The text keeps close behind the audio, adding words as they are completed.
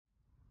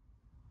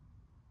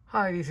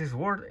Hi, this is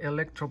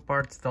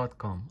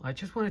worldelectroparts.com. I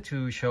just wanted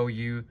to show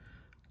you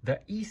the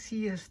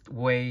easiest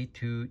way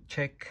to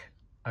check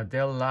a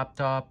Dell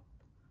laptop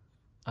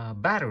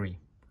battery.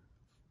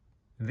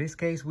 In this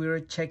case, we're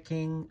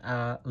checking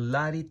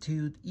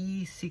Latitude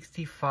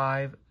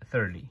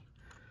E6530.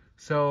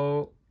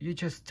 So you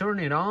just turn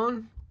it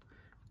on,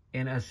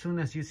 and as soon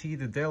as you see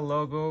the Dell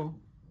logo,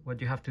 what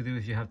you have to do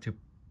is you have to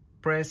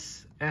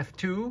press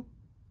F2.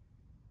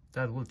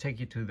 That will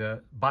take you to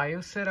the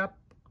BIOS setup.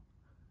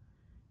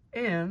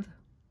 And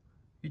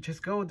you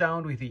just go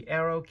down with the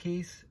arrow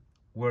keys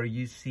where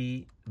you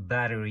see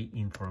battery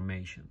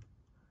information.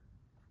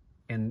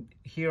 And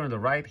here on the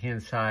right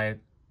hand side,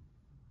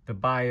 the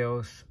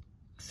BIOS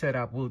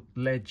setup will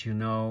let you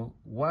know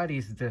what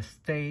is the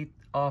state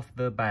of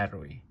the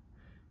battery.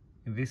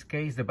 In this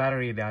case, the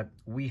battery that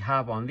we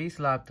have on this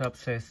laptop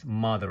says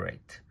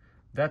moderate.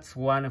 That's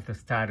one of the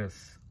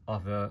status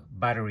of the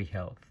battery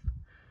health.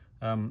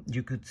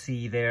 You could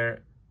see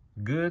there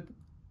good.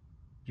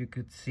 You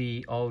could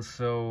see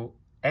also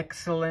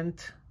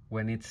excellent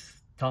when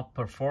it's top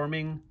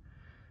performing.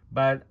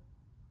 But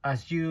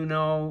as you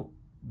know,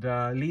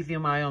 the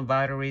lithium-ion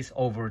batteries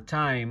over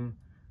time,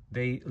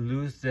 they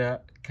lose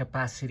the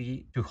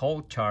capacity to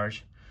hold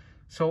charge.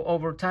 So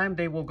over time,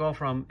 they will go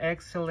from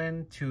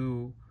excellent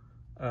to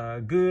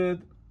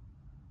good,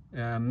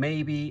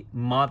 maybe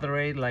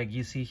moderate, like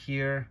you see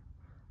here.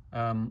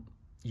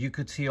 You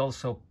could see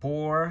also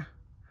poor.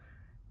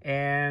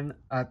 And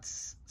at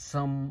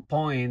some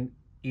point,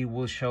 it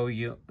will show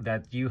you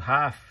that you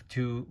have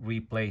to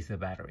replace the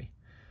battery.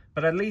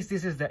 But at least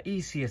this is the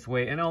easiest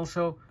way. And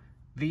also,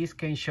 this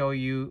can show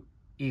you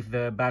if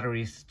the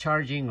battery is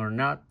charging or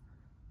not.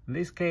 In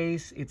this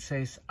case, it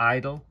says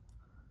idle.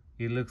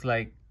 It looks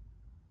like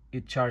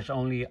it charged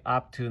only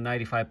up to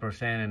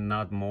 95% and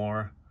not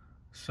more.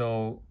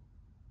 So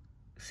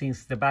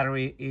since the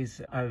battery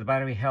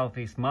health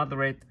is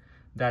moderate,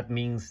 that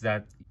means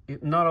that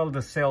not all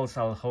the cells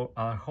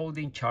are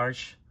holding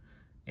charge,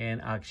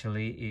 and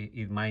actually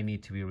it might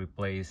need to be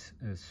replaced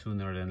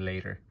sooner than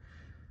later.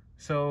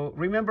 So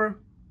remember,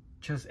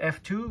 just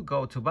F2,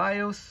 go to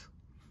BIOS,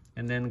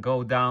 and then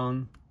go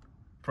down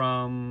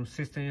from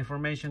system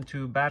information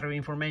to battery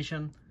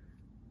information,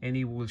 and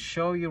it will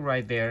show you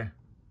right there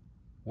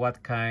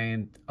what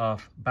kind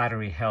of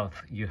battery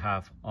health you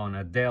have on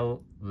a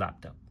Dell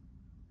laptop.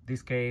 In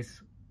this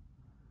case,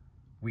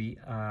 we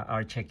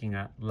are checking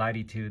a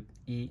Latitude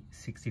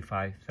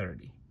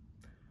E6530.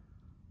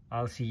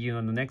 I'll see you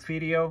on the next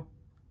video.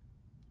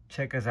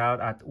 Check us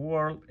out at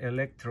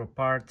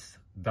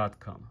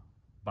worldelectroparts.com.